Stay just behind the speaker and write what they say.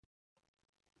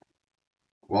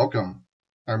Welcome.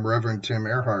 I'm Reverend Tim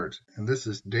Earhart, and this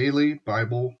is Daily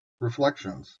Bible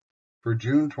Reflections for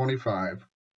June 25,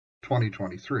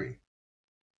 2023.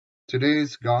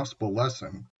 Today's Gospel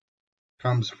lesson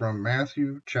comes from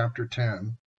Matthew chapter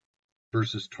 10,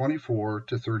 verses 24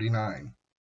 to 39.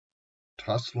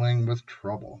 Tussling with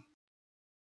trouble.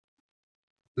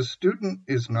 The student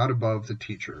is not above the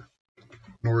teacher,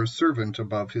 nor a servant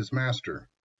above his master.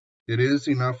 It is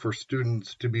enough for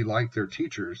students to be like their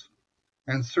teachers,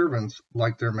 and servants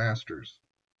like their masters.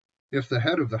 If the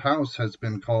head of the house has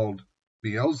been called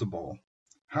Beelzebul,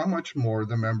 how much more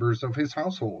the members of his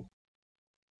household?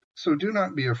 So do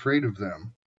not be afraid of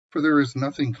them, for there is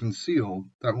nothing concealed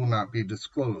that will not be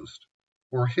disclosed,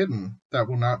 or hidden that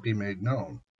will not be made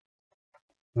known.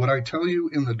 What I tell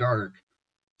you in the dark,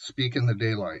 speak in the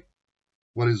daylight.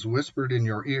 What is whispered in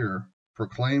your ear,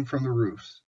 proclaim from the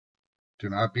roofs. Do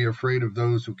not be afraid of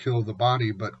those who kill the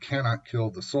body but cannot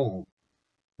kill the soul.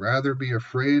 Rather be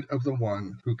afraid of the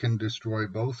one who can destroy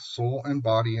both soul and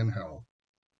body in hell.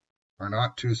 Are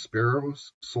not 2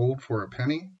 sparrows sold for a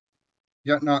penny?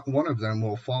 Yet not one of them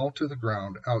will fall to the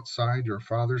ground outside your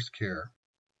Father's care.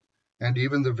 And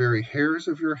even the very hairs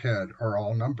of your head are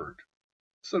all numbered.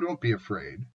 So don't be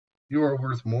afraid. You are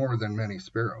worth more than many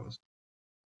sparrows.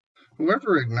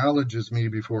 Whoever acknowledges me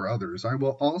before others, I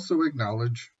will also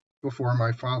acknowledge before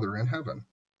my Father in heaven.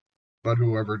 But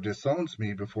whoever disowns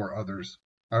me before others,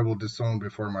 I will disown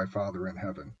before my Father in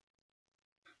heaven.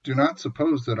 Do not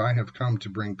suppose that I have come to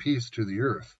bring peace to the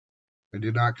earth. I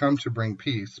did not come to bring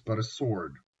peace, but a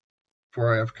sword.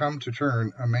 For I have come to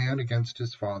turn a man against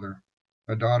his father,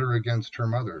 a daughter against her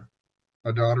mother,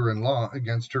 a daughter-in-law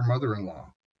against her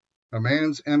mother-in-law. A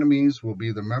man's enemies will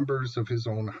be the members of his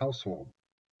own household.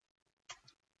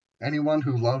 Anyone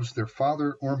who loves their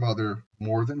father or mother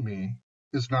more than me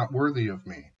is not worthy of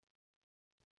me.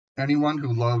 Anyone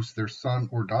who loves their son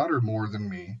or daughter more than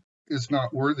me is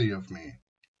not worthy of me.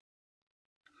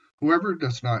 Whoever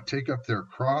does not take up their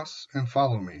cross and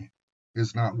follow me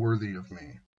is not worthy of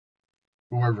me.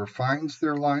 Whoever finds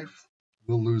their life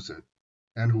will lose it,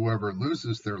 and whoever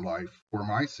loses their life for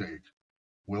my sake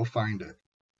will find it.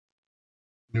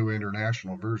 New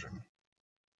International Version.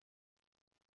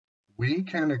 We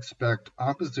can expect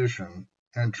opposition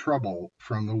and trouble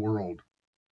from the world.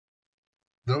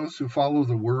 Those who follow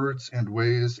the words and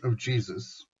ways of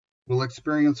Jesus will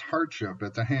experience hardship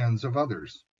at the hands of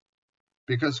others,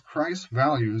 because Christ's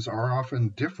values are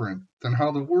often different than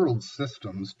how the world's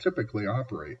systems typically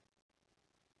operate.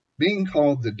 Being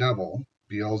called the devil,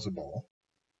 Beelzebul,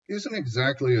 isn't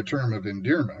exactly a term of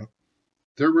endearment.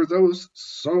 There were those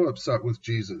so upset with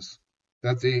Jesus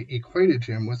that they equated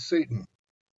him with Satan.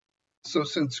 So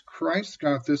since Christ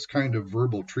got this kind of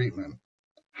verbal treatment,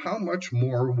 how much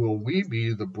more will we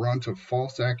be the brunt of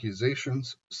false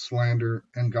accusations, slander,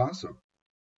 and gossip?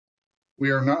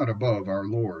 We are not above our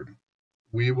Lord.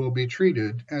 We will be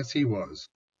treated as he was.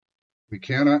 We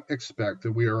cannot expect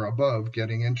that we are above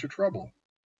getting into trouble.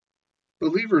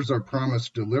 Believers are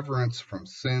promised deliverance from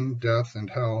sin, death, and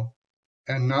hell,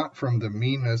 and not from the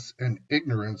meanness and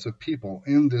ignorance of people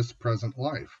in this present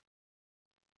life.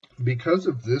 Because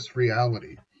of this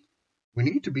reality, we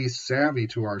need to be savvy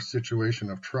to our situation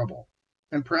of trouble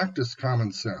and practice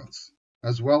common sense,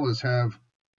 as well as have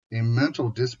a mental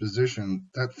disposition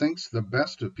that thinks the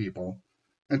best of people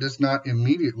and does not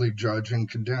immediately judge and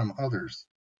condemn others.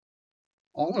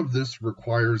 All of this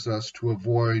requires us to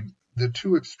avoid the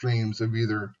 2 extremes of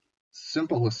either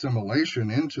simple assimilation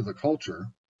into the culture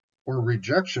or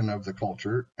rejection of the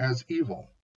culture as evil.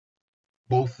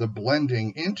 Both the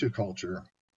blending into culture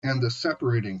and the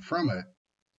separating from it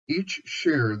each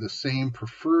share the same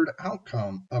preferred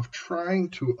outcome of trying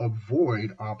to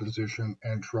avoid opposition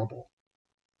and trouble.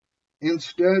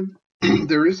 Instead,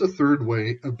 there is a third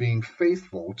way of being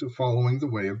faithful to following the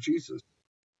way of Jesus.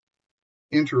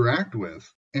 Interact with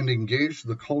and engage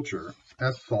the culture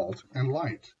as salt and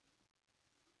light.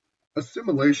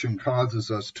 Assimilation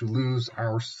causes us to lose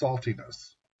our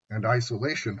saltiness, and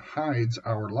isolation hides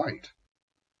our light.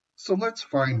 So let's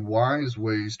find wise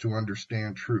ways to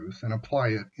understand truth and apply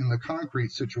it in the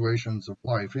concrete situations of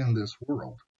life in this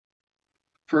world.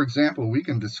 For example, we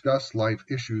can discuss life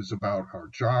issues about our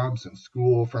jobs and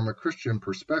school from a Christian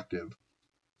perspective,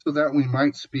 so that we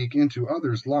might speak into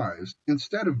others' lives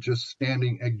instead of just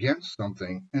standing against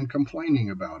something and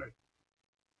complaining about it.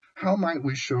 How might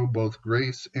we show both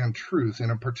grace and truth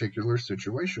in a particular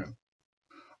situation?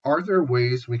 Are there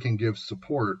ways we can give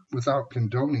support without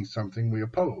condoning something we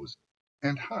oppose?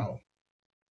 And how?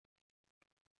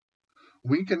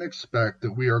 We can expect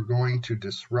that we are going to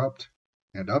disrupt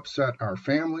and upset our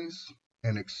families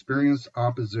and experience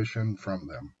opposition from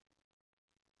them.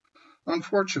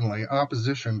 Unfortunately,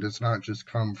 opposition does not just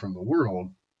come from the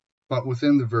world, but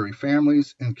within the very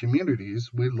families and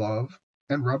communities we love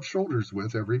and rub shoulders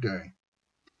with every day.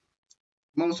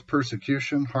 Most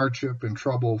persecution, hardship, and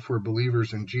trouble for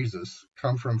believers in Jesus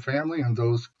come from family and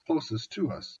those closest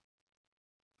to us.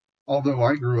 Although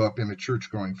I grew up in a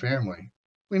church-going family,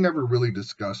 we never really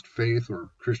discussed faith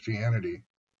or Christianity.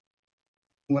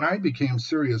 When I became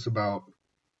serious about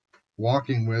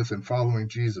walking with and following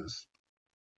Jesus,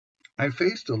 I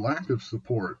faced a lack of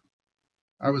support.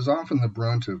 I was often the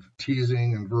brunt of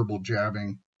teasing and verbal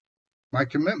jabbing. My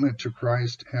commitment to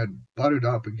Christ had butted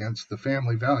up against the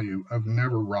family value of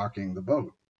never rocking the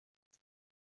boat.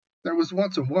 There was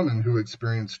once a woman who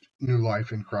experienced new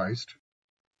life in Christ.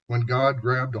 When God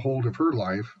grabbed a hold of her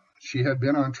life, she had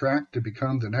been on track to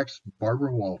become the next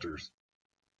Barbara Walters.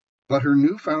 But her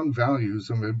newfound values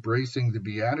of embracing the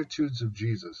Beatitudes of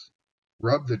Jesus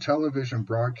rubbed the television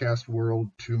broadcast world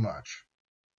too much.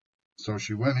 So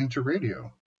she went into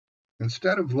radio.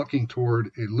 Instead of looking toward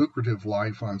a lucrative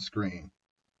life on screen,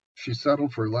 she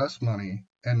settled for less money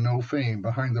and no fame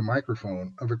behind the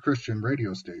microphone of a Christian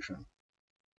radio station.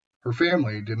 Her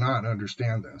family did not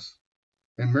understand this,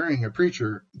 and marrying a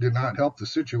preacher did not help the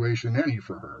situation any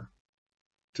for her.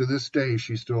 To this day,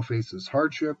 she still faces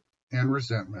hardship and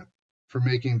resentment for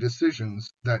making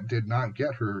decisions that did not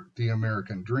get her the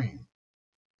American dream.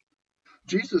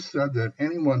 Jesus said that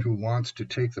anyone who wants to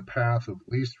take the path of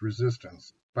least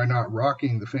resistance by not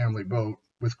rocking the family boat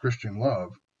with Christian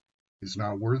love is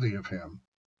not worthy of him.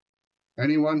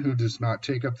 Anyone who does not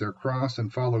take up their cross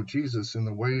and follow Jesus in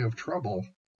the way of trouble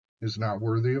is not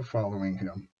worthy of following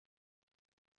him.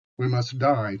 We must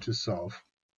die to self,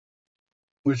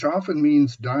 which often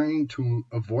means dying to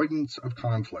avoidance of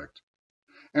conflict,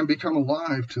 and become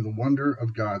alive to the wonder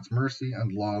of God's mercy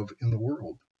and love in the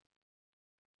world.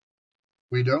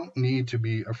 We don't need to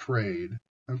be afraid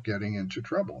of getting into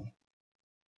trouble.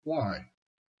 Why?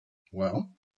 Well,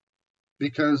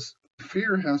 because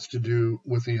fear has to do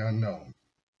with the unknown.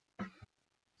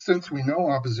 Since we know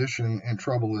opposition and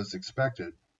trouble is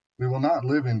expected, we will not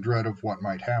live in dread of what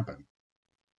might happen.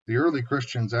 The early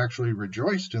Christians actually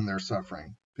rejoiced in their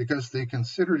suffering because they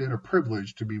considered it a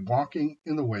privilege to be walking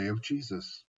in the way of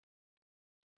Jesus.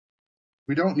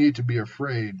 We don't need to be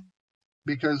afraid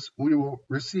because we will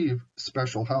receive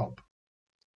special help.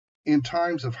 In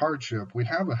times of hardship, we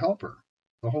have a helper,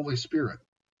 the Holy Spirit,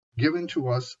 given to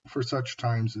us for such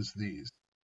times as these.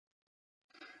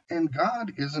 And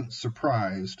God isn't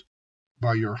surprised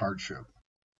by your hardship.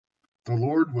 The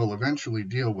Lord will eventually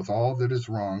deal with all that is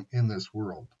wrong in this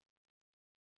world.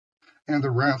 And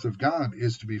the wrath of God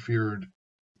is to be feared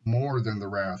more than the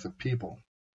wrath of people.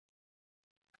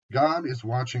 God is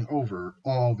watching over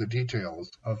all the details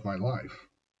of my life.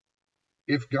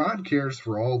 If God cares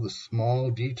for all the small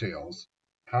details,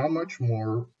 how much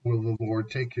more will the Lord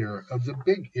take care of the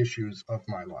big issues of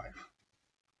my life?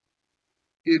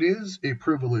 It is a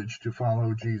privilege to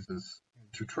follow Jesus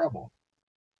into trouble.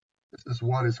 This is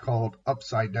what is called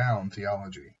upside-down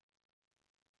theology.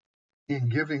 In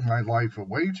giving my life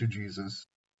away to Jesus,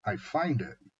 I find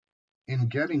it. In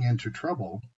getting into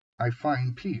trouble, I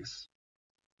find peace.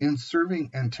 In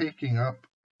serving and taking up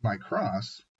my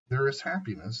cross, there is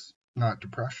happiness, not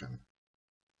depression.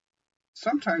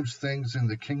 Sometimes things in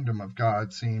the kingdom of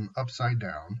God seem upside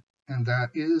down, and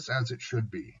that is as it should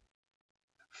be.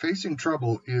 Facing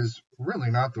trouble is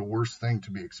really not the worst thing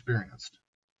to be experienced.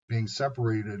 Being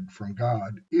separated from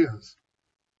God is.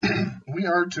 We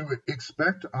are to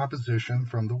expect opposition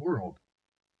from the world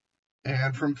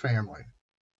and from family.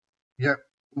 Yet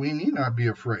we need not be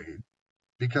afraid,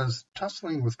 because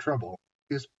tussling with trouble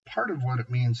is part of what it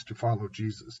means to follow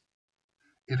Jesus.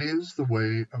 It is the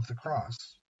way of the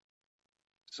cross.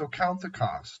 So count the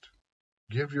cost.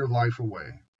 Give your life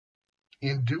away.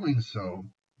 In doing so,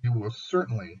 you will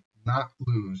certainly not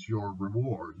lose your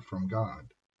reward from God.